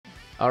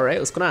Alright,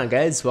 what's going on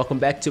guys? Welcome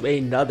back to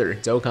another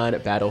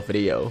Dokkan battle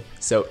video.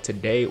 So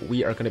today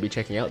we are going to be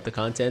checking out the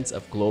contents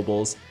of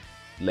Global's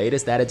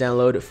latest data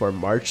download for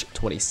March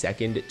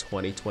 22nd,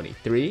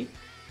 2023.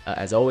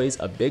 As always,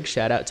 a big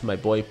shout out to my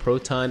boy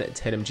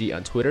Proton10mg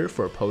on Twitter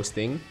for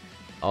posting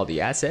all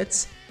the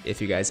assets. If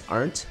you guys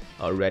aren't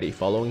already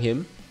following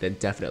him, then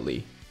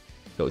definitely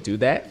go do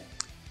that.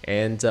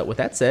 And with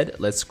that said,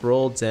 let's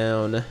scroll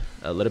down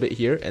a little bit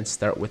here and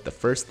start with the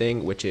first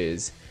thing, which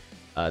is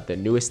the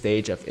newest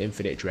stage of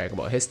Infinite Dragon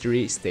Ball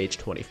history, stage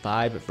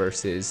 25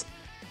 versus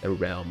the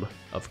Realm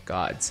of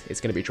Gods.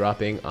 It's going to be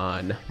dropping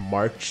on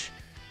March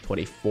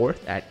 24th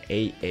at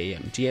 8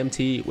 a.m.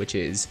 GMT, which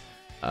is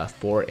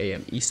 4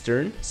 a.m.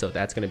 Eastern. So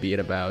that's going to be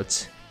in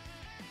about,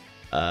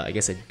 I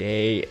guess, a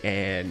day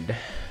and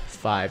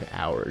 5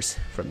 hours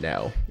from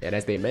now. And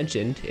as they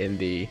mentioned in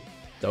the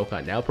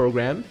Dokkan Now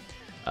program,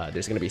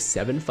 there's going to be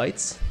 7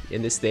 fights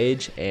in this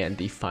stage, and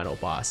the final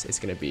boss is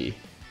going to be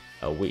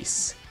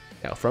Whis.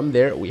 Now from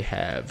there we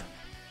have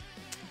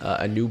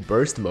a new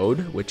burst mode,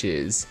 which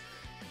is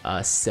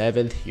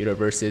 7th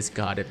Universe's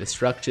God of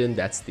Destruction.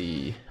 That's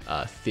the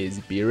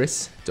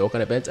Beerus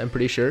Dokkan event, I'm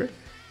pretty sure. And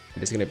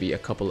there's going to be a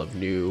couple of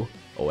new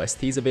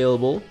OSTs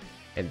available,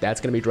 and that's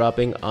going to be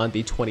dropping on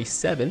the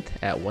 27th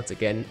at, once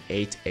again,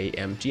 8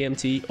 a.m.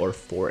 GMT or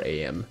 4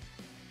 a.m.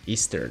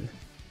 Eastern.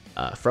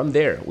 From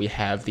there, we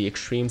have the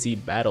Extreme Z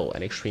Battle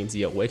and Extreme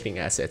Z Awakening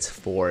assets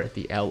for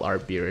the LR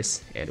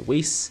Beerus and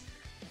Whis.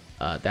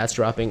 That's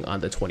dropping on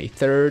the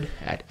 23rd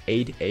at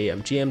 8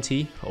 a.m.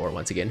 GMT, or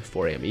once again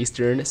 4 a.m.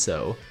 Eastern,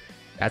 so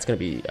that's going to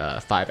be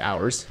 5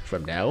 hours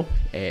from now.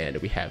 And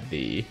we have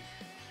the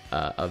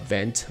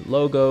event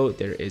logo,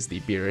 there is the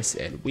Beerus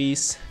and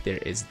Whis, there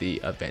is the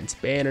event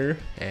banner,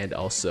 and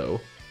also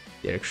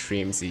the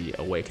Extreme Z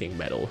Awakening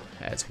medal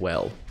as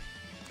well.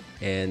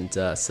 And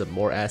some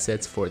more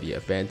assets for the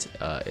event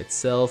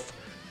itself,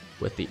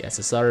 with the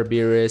SSR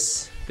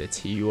Beerus, the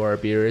TUR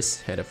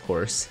Beerus, and of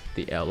course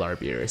the LR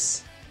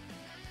Beerus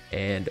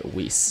and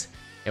Whis.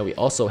 And we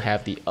also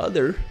have the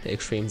other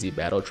Extreme Z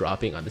battle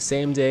dropping on the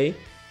same day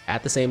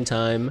at the same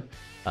time,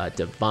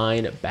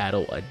 Divine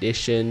Battle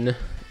Edition,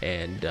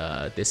 and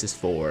this is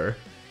for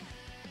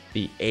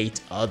the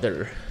 8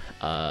 other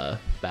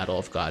Battle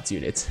of Gods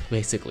units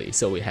basically.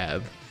 So we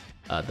have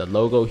the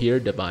logo here,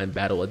 Divine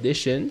Battle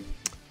Edition,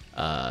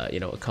 you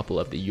know, a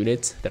couple of the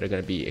units that are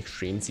going to be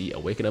Extreme Z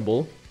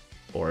Awakenable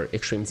or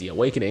Extreme Z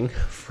Awakening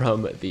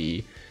from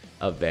the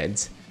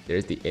event.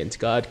 There's the Int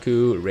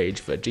Godku,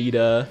 Rage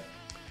Vegeta,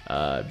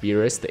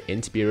 Beerus, the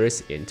Int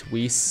Beerus, Int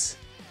Whis,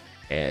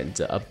 and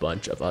a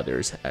bunch of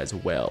others as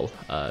well.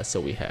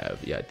 So we have,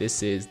 yeah,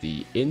 this is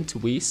the Int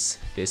Whis,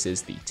 this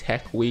is the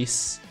Tech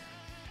Whis,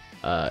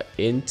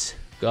 Int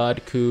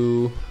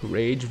Godku,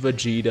 Rage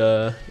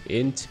Vegeta,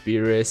 Int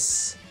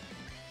Beerus.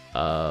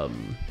 Oh,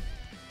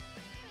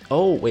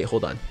 wait,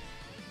 hold on.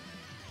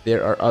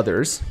 There are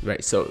others,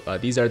 right? So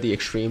these are the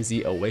Extreme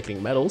Z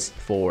Awakening medals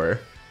for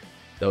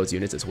those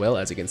units as well.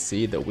 As you can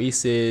see, the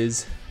Whis,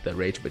 the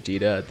Rage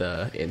Vegeta,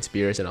 the Int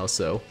Beerus, and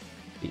also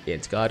the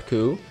Int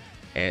Godku.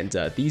 And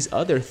these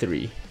other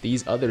three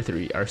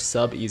are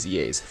sub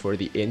EZAs for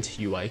the Int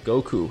UI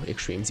Goku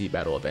Extreme Z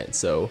battle event.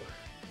 So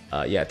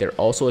yeah, they're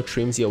also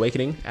Extreme Z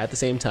Awakening at the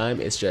same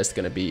time. It's just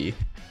gonna be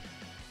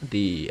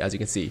the, as you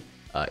can see,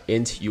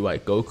 Int UI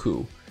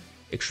Goku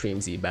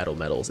Extreme Z battle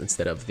medals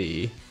instead of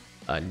the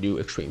new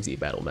Extreme Z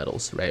battle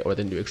medals, right? Or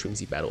the new Extreme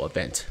Z battle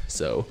event.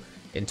 So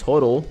in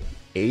total,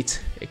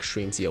 8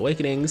 Extreme Z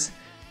Awakenings.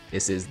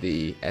 This is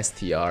the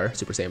STR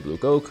Super Saiyan Blue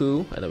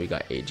Goku, and then we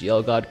got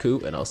AGL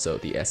Godku, and also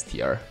the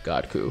STR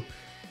Godku.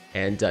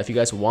 And if you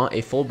guys want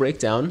a full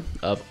breakdown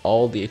of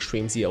all the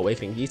Extreme Z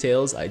Awakening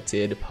details, I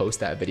did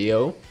post that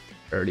video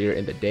earlier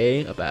in the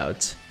day,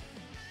 about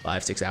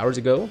 5-6 hours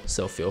ago,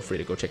 so feel free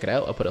to go check it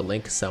out. I'll put a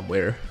link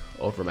somewhere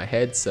over my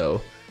head,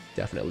 so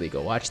definitely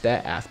go watch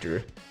that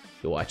after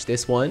you watch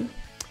this one.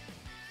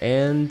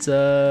 And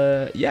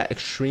yeah,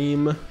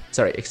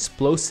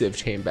 Explosive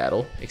Chain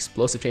Battle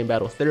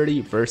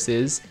 30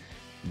 versus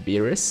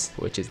Beerus,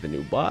 which is the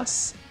new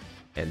boss,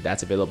 and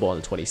that's available on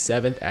the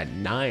 27th at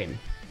 9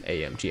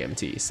 a.m.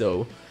 GMT.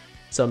 So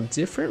some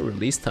different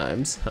release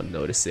times I'm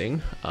noticing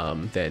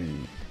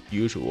than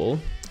usual,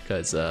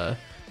 because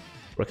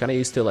we're kind of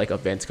used to like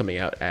events coming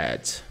out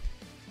at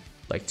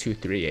like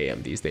 2-3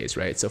 a.m. these days,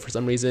 right? So for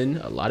some reason,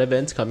 a lot of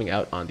events coming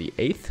out on the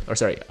 8th, or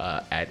sorry,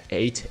 at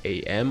 8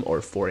 a.m.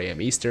 or 4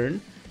 a.m. Eastern,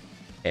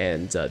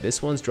 and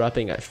this one's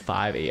dropping at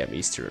 5 a.m.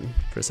 Eastern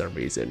for some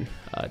reason.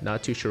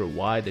 Not too sure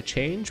why the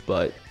change,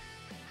 but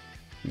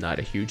not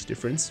a huge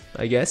difference,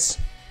 I guess.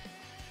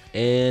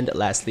 And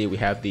lastly, we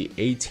have the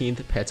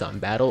 18th Pettan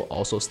battle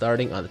also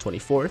starting on the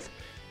 24th,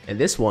 and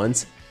this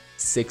one's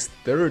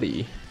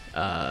 6:30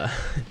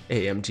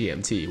 a.m.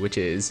 GMT, which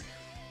is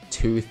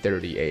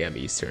 2:30 a.m.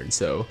 Eastern.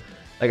 So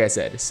like I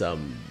said,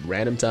 some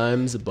random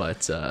times,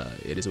 but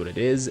it is what it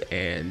is.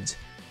 And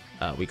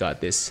we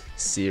got this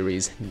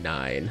Series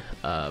 9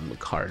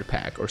 card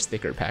pack or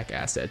sticker pack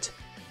asset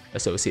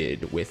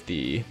associated with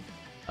the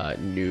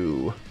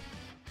new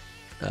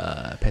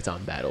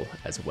Pettan battle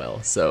as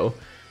well. So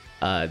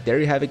there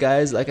you have it,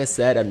 guys. Like I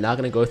said, I'm not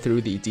going to go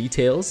through the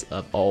details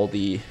of all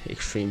the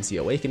Extreme Z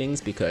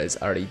Awakenings because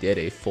I already did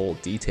a full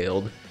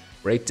detailed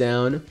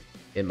breakdown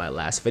in my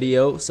last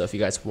video. So if you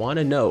guys want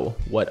to know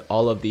what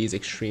all of these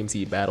Extreme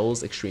Z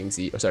battles, Extreme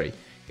Z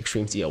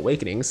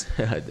Awakenings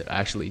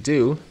actually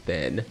do,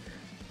 then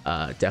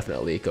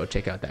definitely go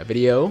check out that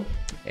video.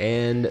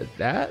 And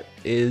that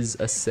is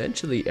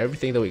essentially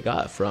everything that we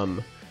got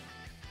from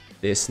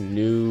this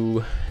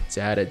new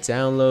data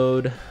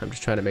download. I'm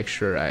just trying to make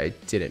sure I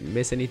didn't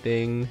miss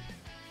anything.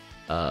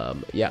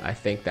 Yeah, I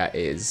think that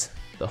is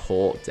the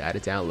whole data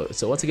download.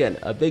 So once again,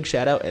 a big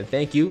shout out and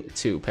thank you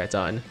to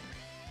Proton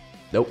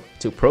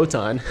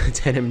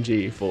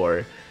 10mg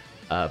for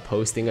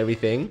posting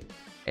everything.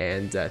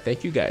 And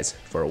thank you guys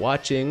for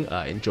watching.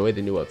 Enjoy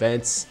the new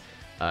events.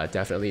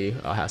 Definitely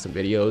I'll have some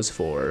videos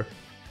for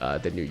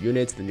the new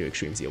units, the new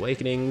Extreme Z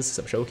Awakenings,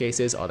 some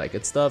showcases, all that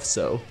good stuff.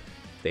 So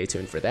stay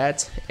tuned for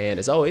that. And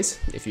as always,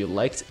 if you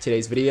liked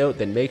today's video,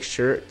 then make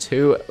sure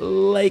to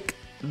like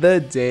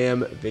the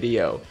damn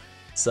video.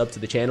 Sub to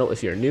the channel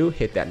if you're new,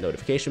 hit that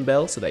notification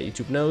bell so that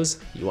YouTube knows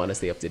you want to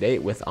stay up to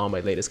date with all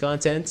my latest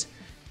content.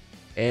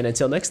 And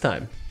until next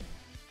time,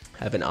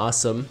 have an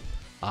awesome,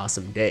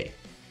 awesome day.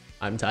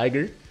 I'm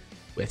Tiger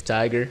with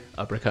Tiger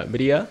Uppercut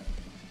Media,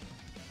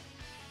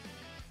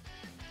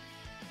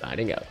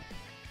 signing out.